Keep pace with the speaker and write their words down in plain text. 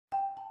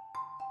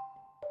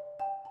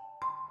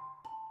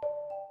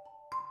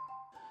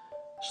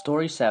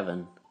Story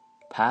 7,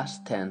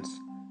 Past Tense,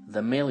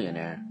 The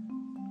Millionaire,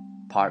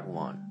 Part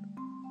 1.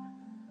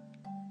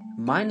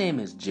 My name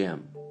is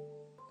Jim.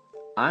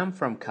 I'm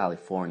from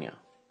California.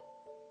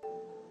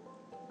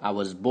 I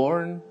was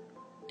born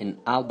in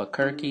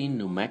Albuquerque,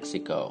 New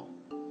Mexico,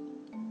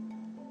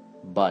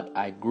 but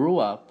I grew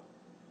up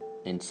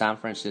in San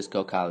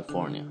Francisco,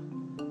 California.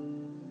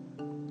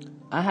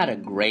 I had a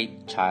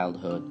great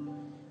childhood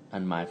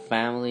and my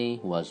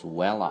family was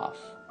well off.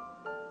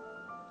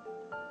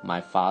 My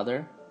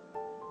father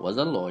was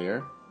a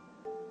lawyer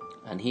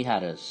and he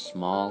had a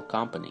small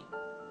company.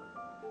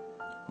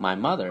 My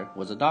mother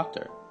was a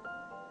doctor.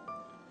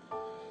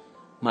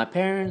 My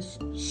parents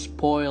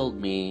spoiled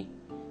me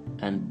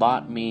and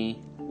bought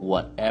me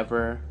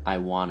whatever I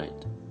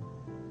wanted.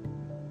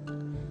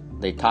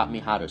 They taught me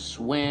how to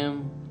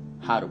swim,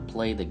 how to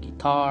play the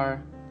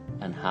guitar,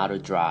 and how to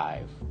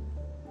drive.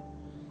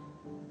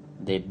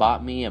 They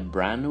bought me a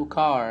brand new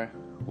car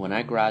when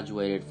I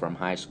graduated from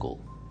high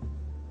school.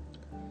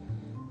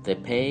 They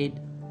paid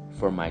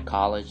for my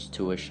college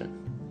tuition.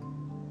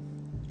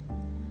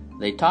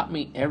 They taught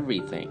me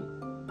everything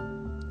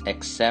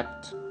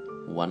except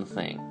one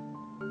thing.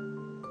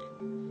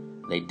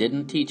 They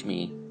didn't teach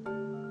me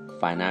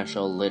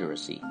financial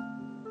literacy.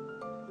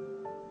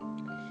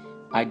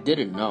 I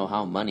didn't know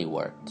how money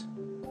worked.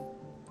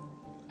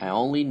 I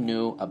only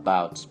knew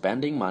about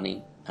spending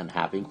money and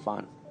having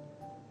fun.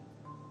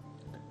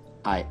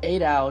 I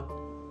ate out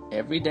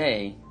every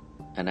day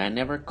and I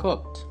never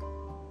cooked.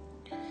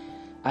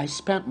 I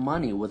spent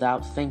money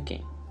without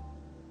thinking.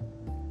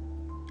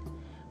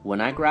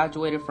 When I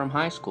graduated from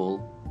high school,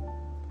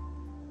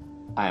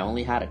 I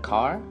only had a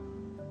car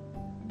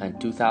and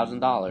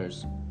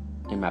 $2,000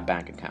 in my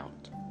bank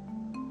account.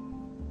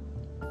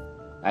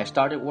 I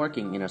started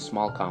working in a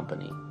small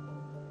company.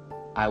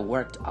 I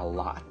worked a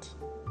lot.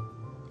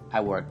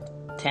 I worked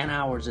 10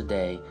 hours a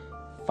day,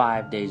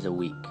 5 days a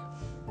week.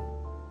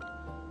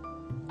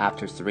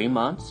 After 3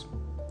 months,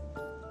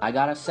 I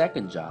got a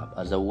second job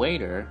as a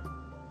waiter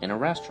in a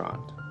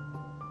restaurant.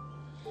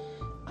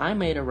 I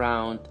made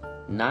around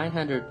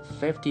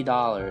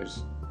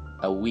 $950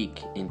 a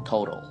week in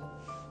total.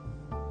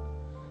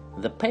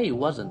 The pay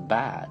wasn't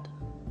bad,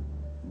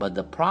 but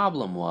the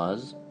problem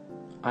was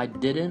I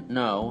didn't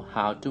know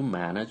how to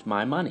manage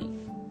my money.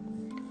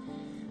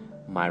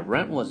 My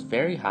rent was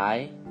very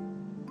high,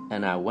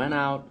 and I went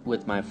out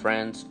with my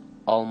friends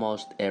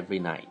almost every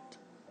night.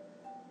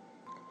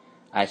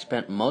 I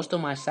spent most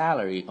of my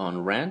salary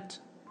on rent,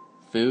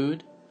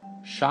 food,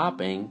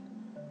 shopping,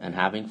 and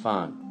having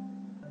fun.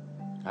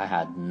 I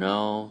had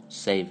no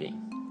saving.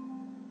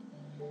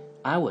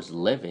 I was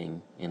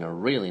living in a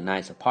really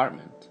nice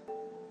apartment,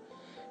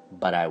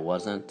 but I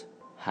wasn't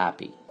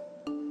happy.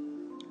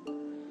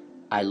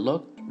 I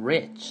looked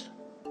rich,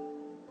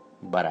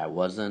 but I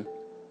wasn't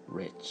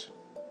rich.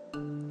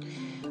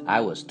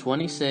 I was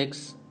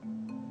 26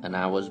 and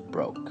I was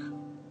broke.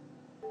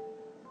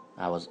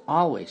 I was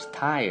always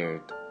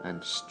tired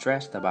and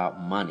stressed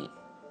about money.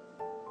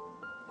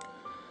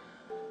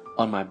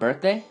 On my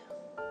birthday,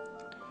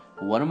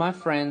 one of my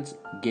friends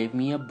gave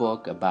me a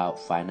book about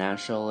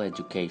financial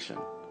education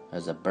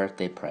as a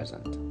birthday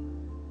present.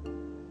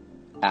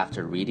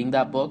 After reading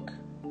that book,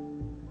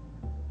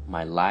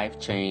 my life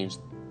changed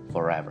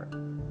forever.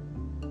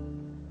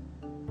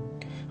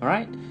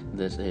 Alright,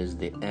 this is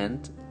the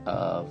end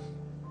of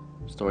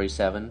Story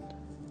 7,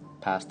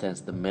 Past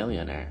Tense, The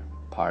Millionaire,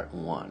 Part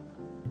 1.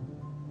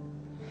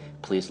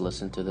 Please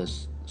listen to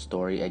this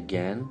story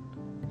again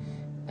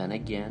and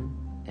again.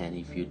 And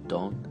if you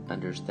don't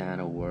understand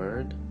a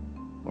word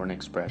or an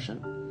expression,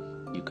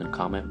 you can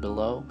comment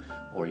below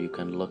or you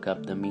can look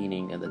up the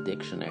meaning in the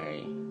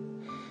dictionary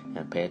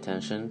and pay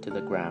attention to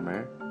the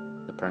grammar,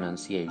 the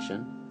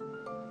pronunciation,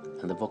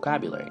 and the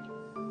vocabulary.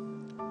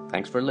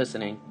 Thanks for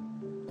listening.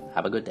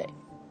 Have a good day.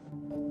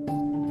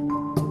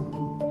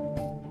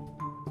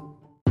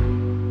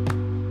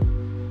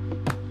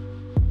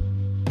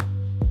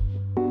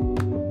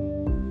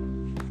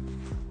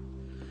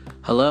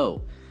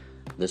 Hello.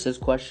 This is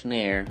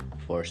questionnaire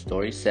for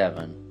Story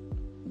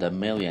 7, The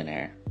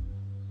Millionaire,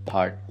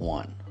 Part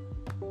 1.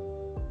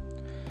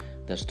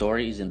 The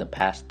story is in the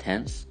past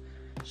tense,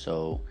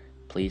 so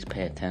please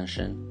pay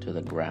attention to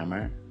the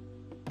grammar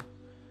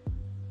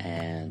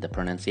and the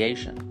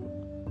pronunciation,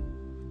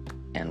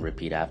 and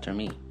repeat after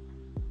me.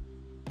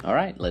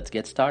 Alright, let's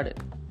get started.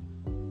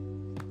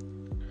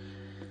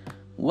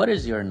 What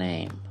is your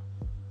name?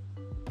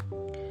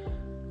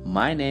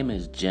 My name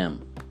is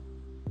Jim.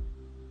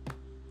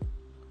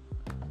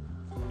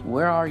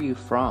 Where are you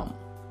from?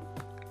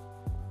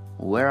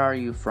 Where are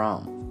you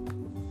from?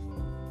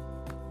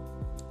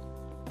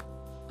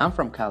 I'm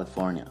from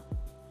California.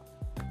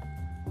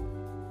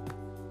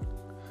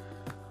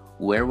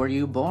 Where were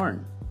you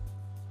born?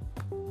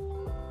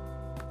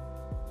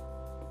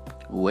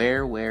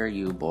 Where were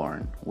you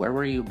born? Where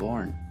were you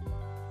born?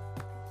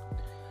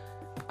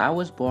 I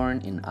was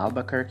born in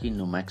Albuquerque,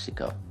 New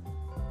Mexico.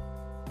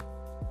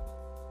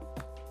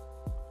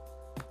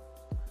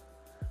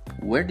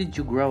 Where did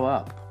you grow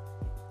up?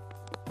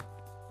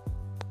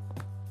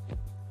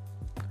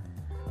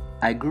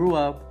 I grew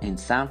up in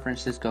San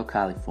Francisco,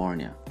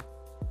 California.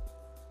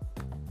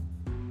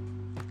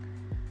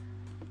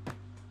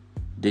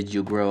 Did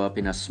you grow up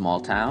in a small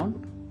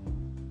town?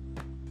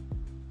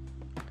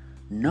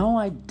 No,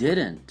 I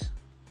didn't.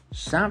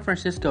 San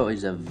Francisco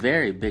is a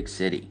very big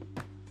city.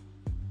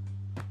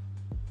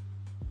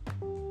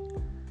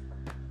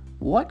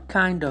 What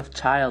kind of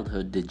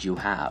childhood did you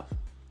have?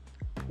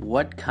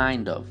 What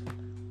kind of?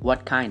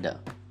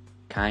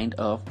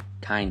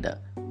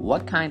 Kinda.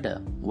 What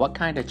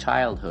kind of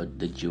childhood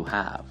did you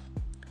have?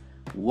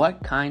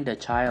 What kind of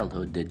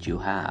childhood did you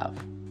have?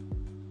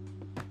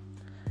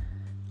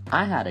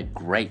 I had a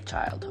great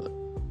childhood.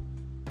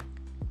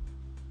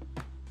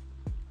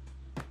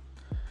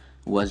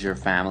 Was your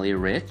family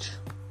rich?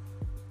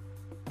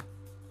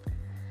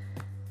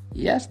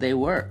 Yes, they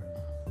were.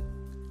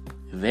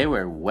 They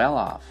were well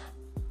off.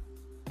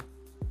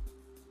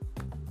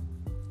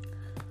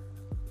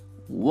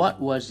 What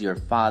was your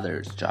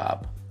father's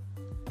job?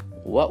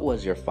 What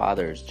was your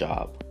father's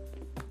job?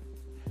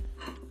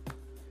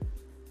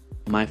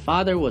 My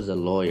father was a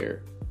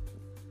lawyer.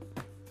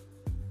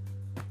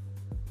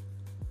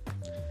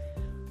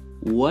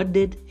 What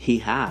did he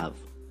have?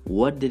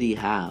 What did he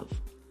have?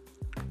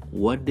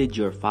 What did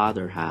your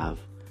father have?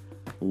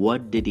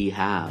 What did he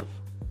have?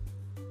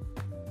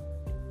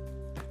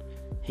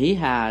 He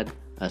had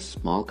a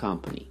small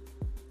company.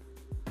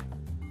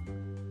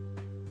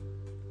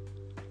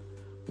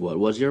 What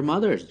was your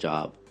mother's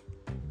job?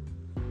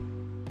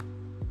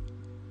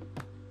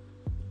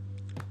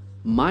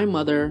 My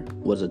mother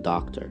was a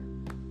doctor.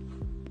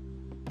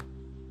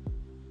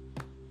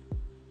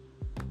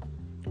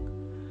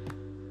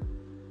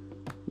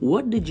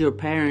 What did your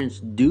parents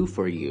do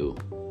for you?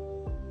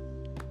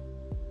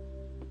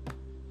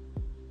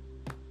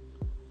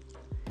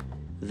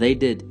 They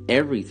did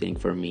everything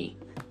for me.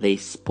 They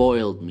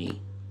spoiled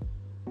me.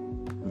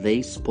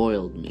 They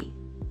spoiled me.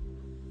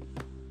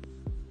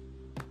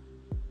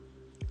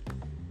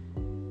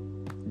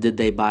 Did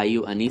they buy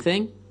you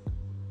anything?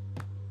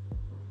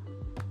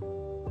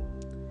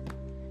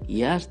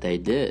 Yes, they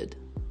did.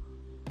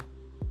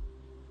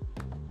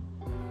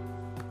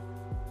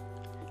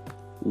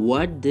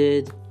 What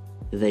did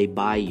they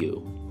buy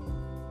you?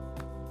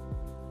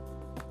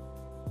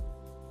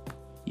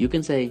 You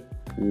can say,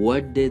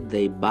 what did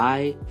they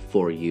buy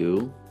for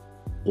you?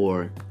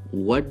 Or,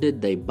 what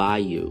did they buy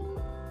you?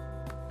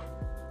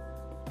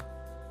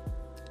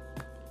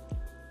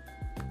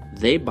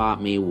 They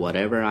bought me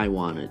whatever I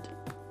wanted.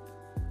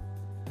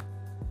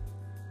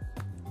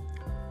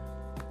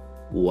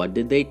 What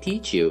did they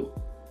teach you?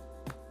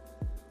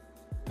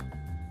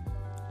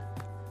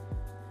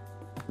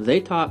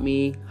 They taught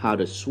me how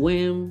to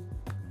swim,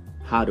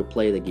 how to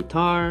play the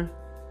guitar,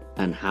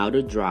 and how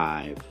to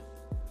drive.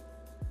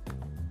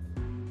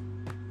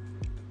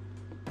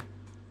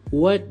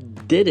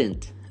 What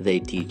didn't they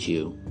teach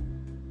you?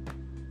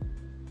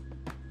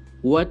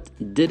 What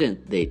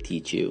didn't they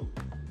teach you?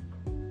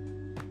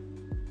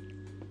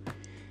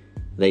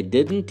 They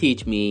didn't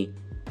teach me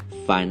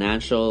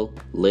financial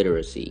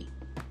literacy.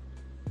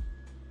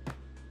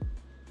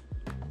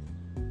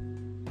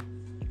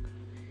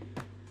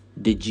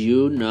 Did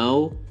you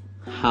know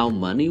how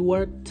money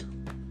worked?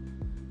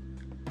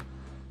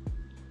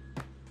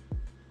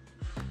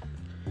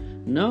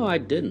 No, I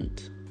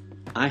didn't.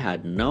 I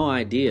had no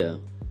idea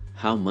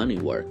how money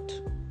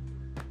worked.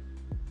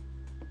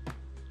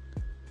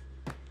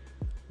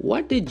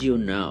 What did you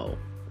know?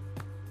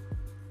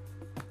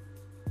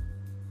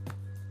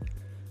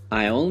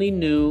 I only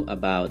knew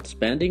about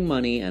spending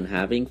money and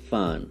having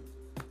fun.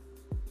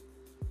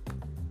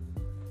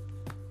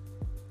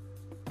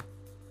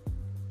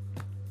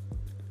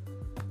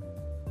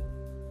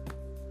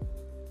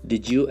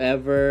 Did you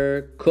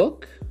ever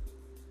cook?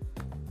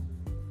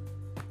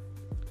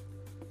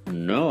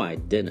 No, I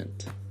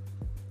didn't.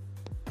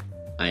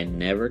 I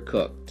never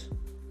cooked.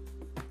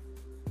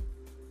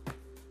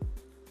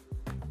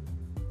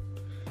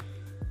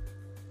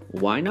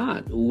 Why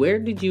not? Where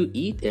did you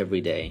eat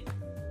every day?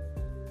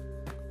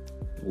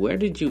 Where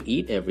did you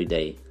eat every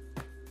day?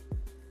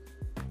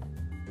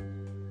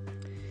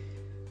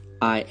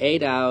 I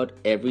ate out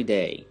every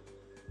day.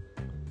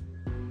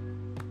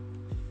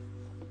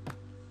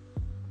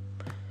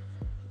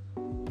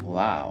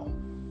 Wow.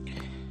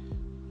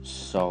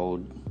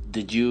 So,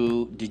 did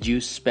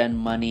you spend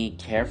money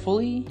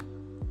carefully?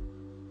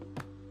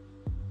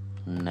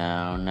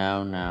 No.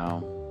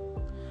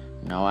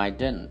 No, I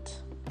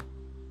didn't.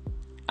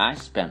 I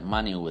spent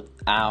money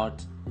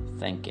without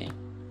thinking.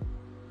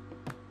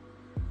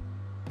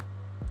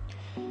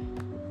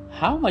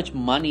 How much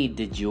money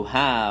did you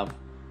have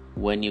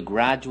when you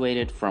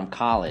graduated from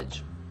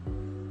college?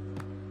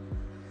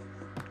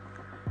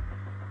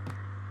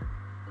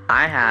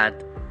 I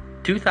had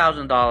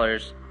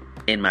 $2,000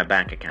 in my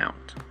bank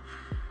account.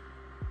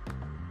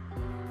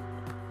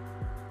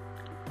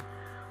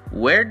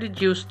 Where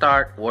did you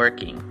start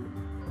working?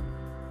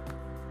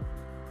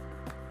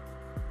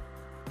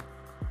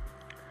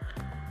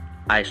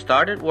 I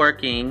started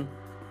working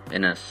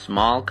in a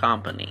small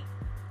company.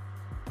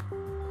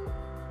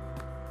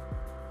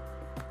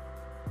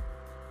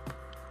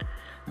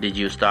 Did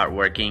you start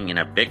working in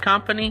a big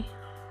company?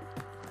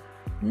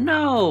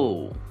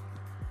 No,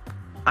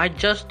 I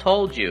just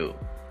told you.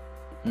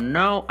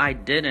 No, I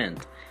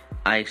didn't.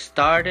 I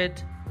started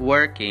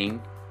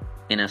working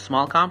in a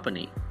small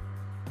company.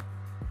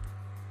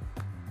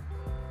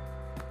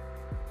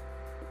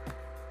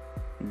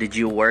 Did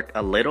you work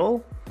a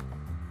little?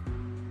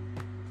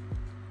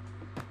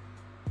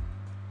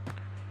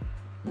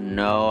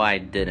 No, I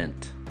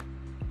didn't.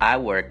 I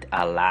worked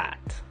a lot.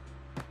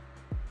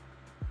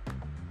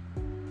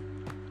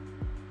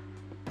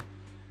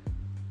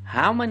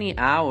 How many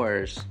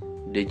hours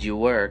did you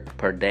work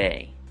per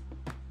day?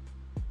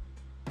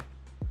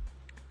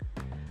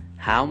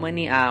 How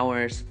many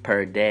hours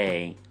per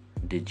day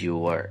did you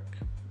work?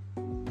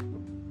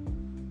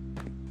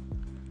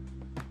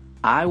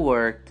 I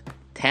worked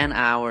 10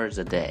 hours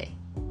a day.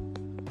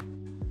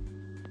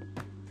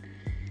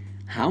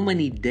 How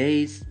many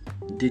days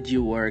did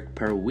you work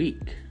per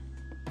week?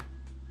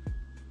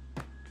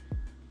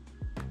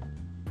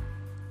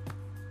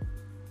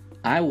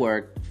 I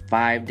worked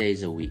 5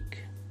 days a week.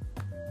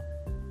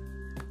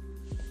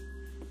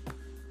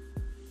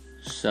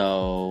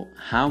 So,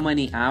 how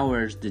many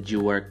hours did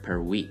you work per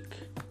week?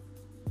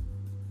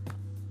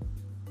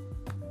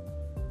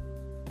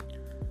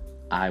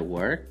 I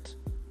worked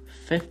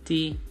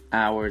 50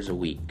 hours a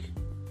week.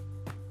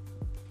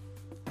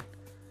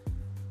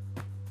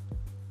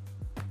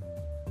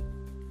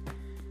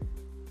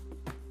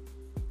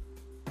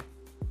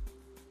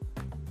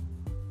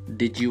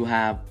 Did you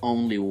have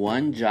only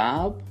one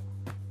job?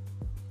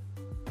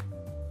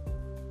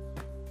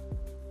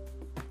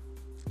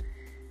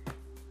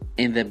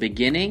 In the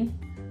beginning,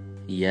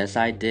 yes,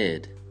 I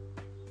did.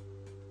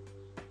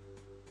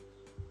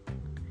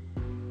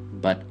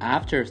 But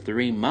after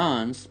 3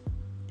 months,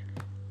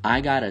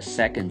 I got a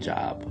second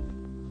job.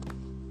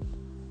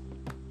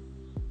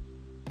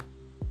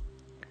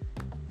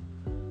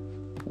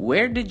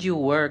 Where did you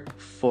work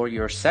for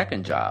your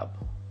second job?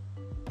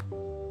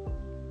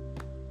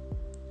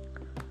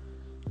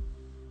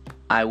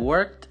 I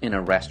worked in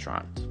a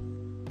restaurant.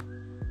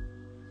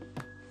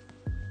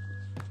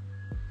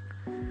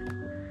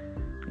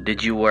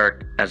 Did you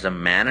work as a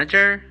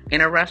manager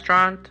in a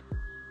restaurant?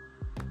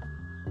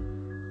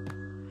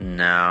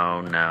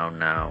 No,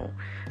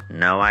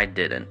 I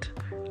didn't.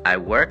 I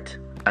worked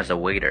as a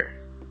waiter.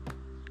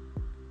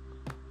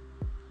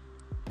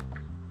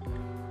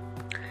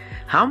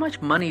 How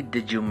much money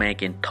did you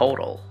make in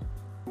total?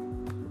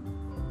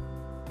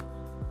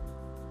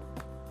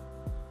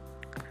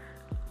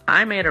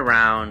 I made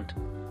around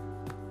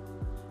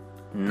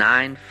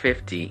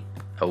 $9.50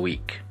 a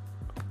week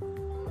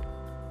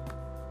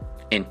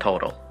in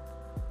total.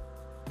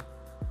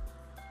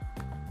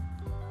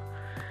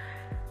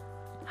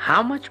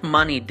 How much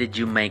money did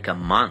you make a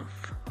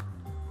month?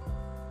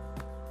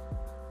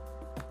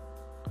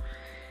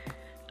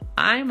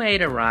 I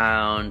made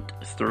around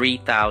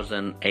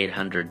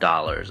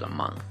 $3,800 a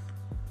month.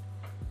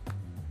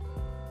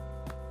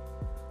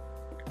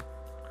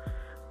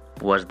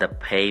 Was the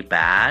pay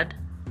bad?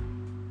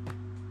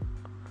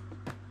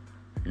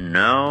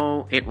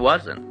 No, it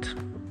wasn't.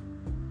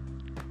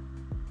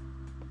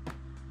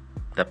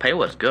 The pay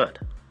was good.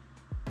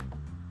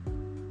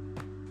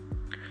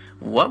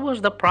 What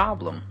was the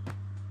problem?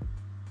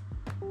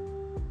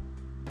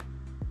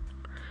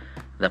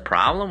 The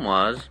problem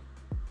was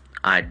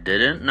I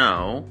didn't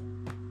know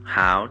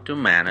how to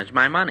manage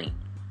my money.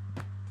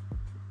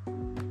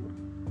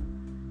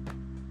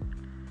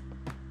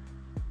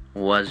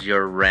 Was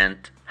your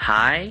rent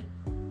high?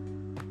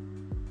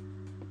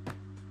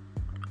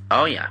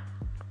 Oh yeah.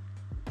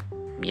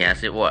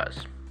 Yes, it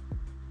was.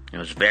 It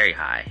was very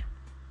high.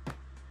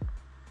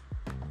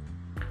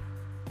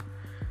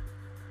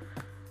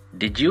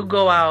 Did you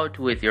go out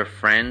with your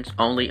friends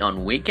only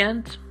on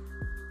weekends?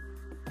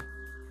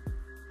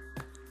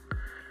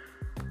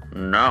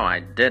 No,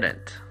 I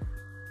didn't.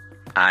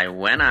 I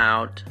went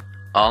out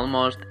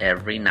almost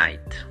every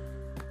night.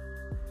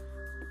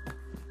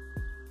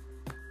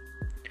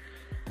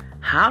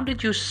 How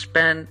did you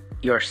spend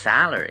your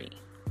salary?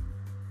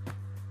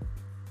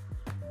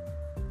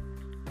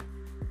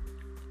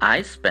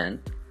 I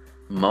spent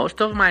most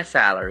of my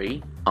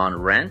salary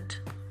on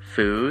rent,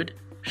 food,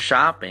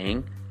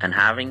 shopping, and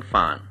having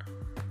fun.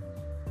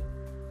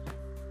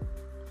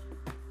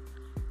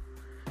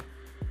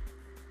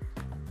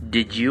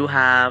 Did you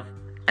have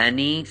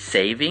any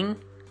saving?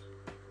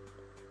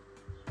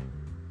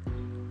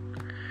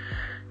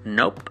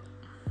 Nope.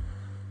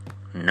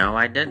 No,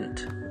 I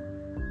didn't.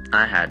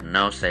 I had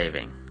no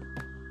saving.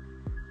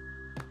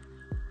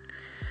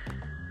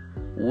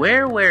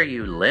 Where were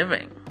you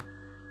living?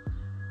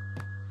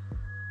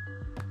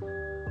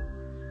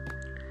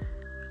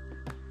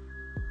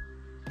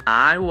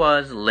 I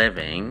was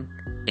living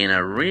in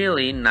a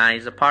really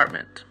nice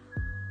apartment.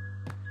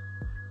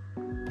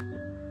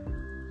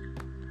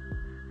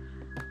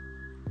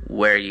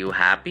 Were you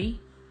happy?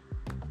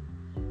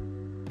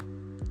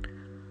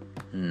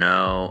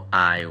 No,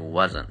 I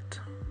wasn't.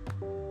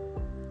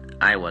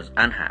 I was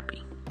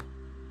unhappy.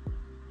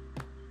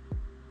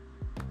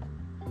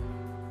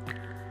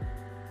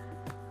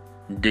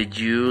 Did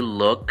you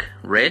look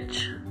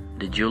rich?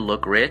 Did you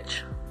look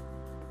rich?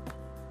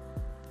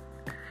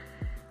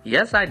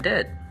 Yes, I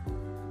did.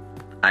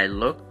 I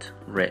looked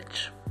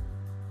rich.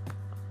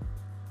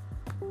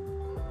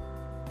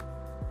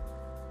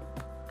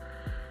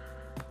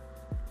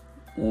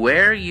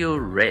 Were you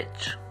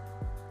rich?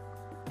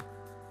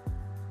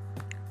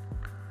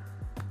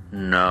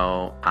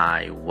 No,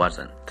 I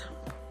wasn't.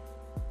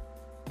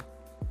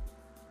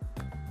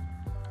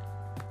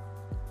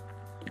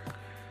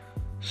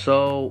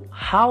 So,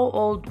 how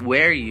old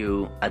were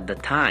you at the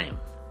time?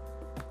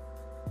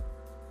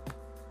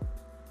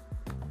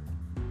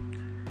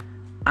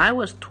 I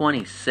was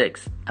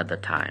 26 at the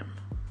time.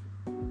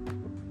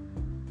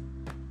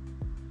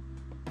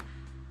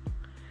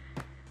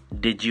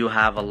 Did you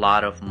have a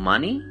lot of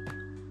money?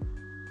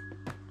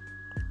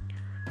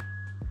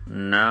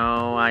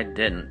 No, I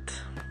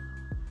didn't.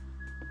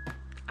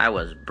 I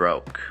was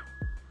broke.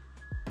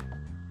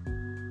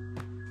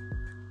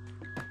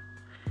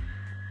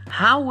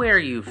 How were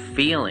you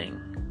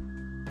feeling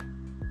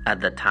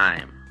at the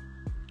time?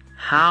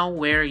 How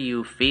were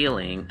you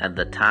feeling at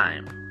the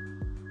time?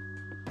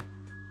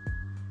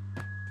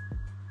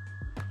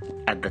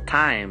 At the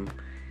time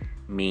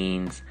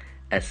means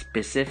a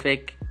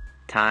specific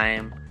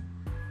time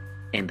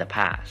in the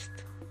past.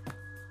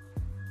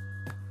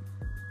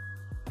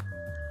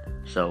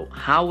 So,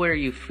 how were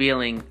you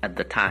feeling at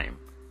the time?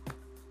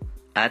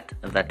 At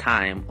the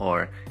time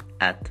or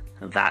at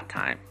that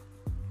time.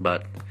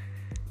 But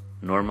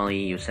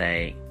normally you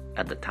say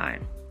at the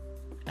time.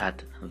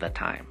 At the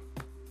time.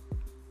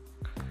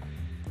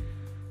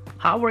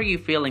 How were you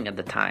feeling at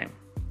the time?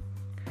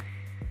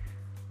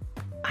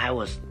 I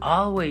was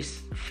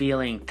always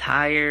feeling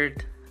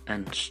tired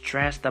and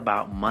stressed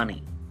about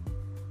money.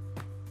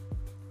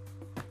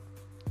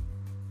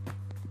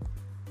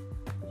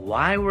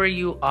 Why were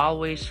you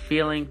always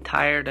feeling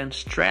tired and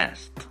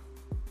stressed?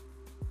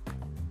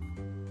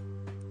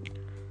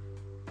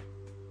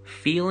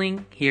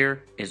 Feeling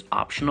here is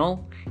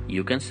optional.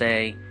 You can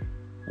say,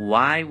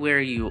 why were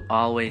you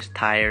always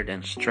tired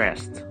and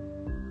stressed?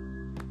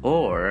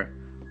 Or,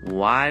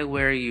 why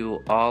were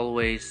you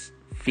always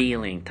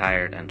feeling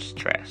tired and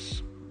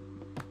stressed?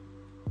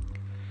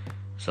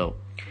 So,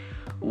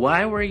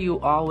 why were you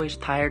always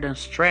tired and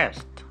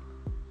stressed?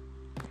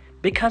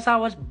 Because I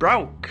was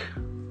broke.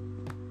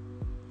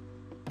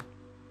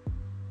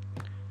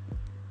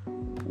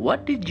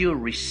 What did you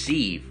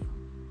receive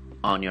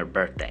on your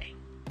birthday?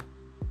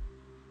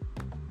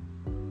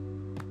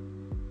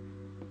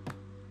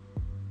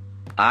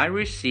 I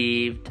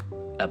received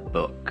a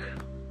book.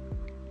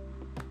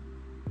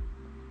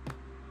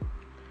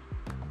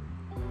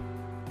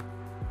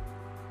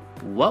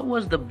 What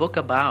was the book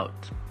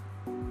about?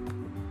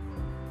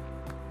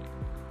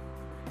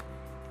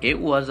 It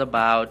was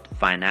about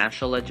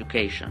financial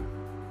education.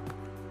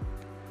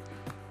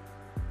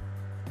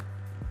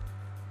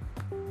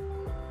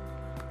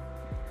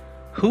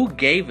 Who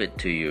gave it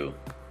to you?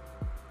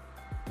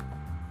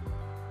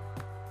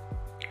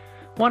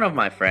 One of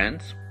my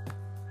friends.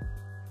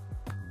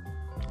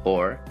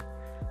 Or,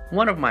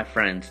 one of my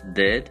friends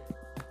did.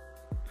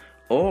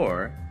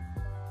 Or,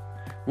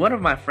 one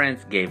of my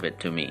friends gave it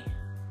to me.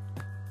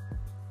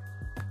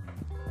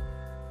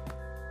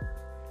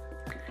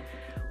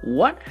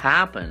 What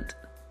happened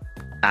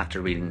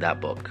after reading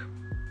that book?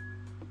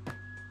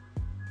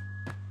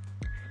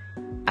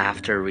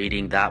 After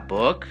reading that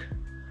book,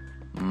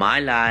 my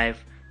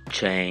life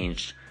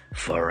changed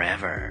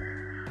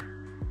forever.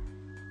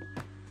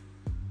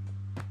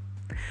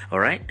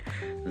 Alright,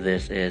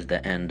 this is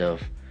the end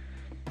of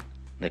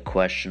the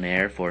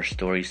questionnaire for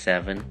Story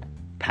 7,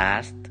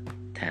 Past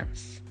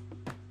Tense.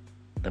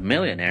 The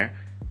Millionaire,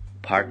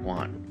 Part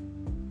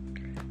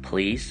 1.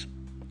 Please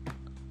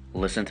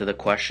listen to the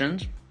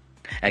questions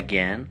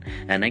again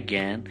and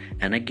again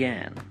and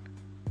again,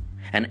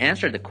 and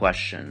answer the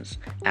questions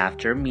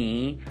after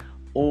me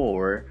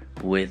or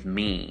with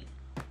me.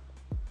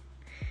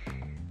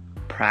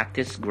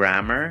 Practice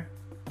grammar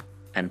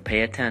and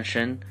pay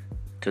attention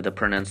to the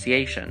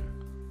pronunciation,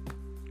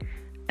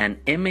 and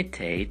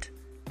imitate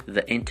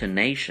the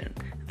intonation,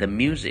 the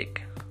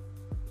music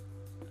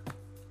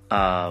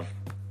of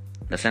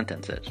the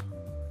sentences.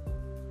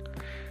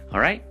 All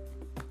right,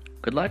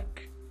 good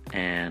luck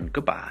and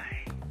goodbye.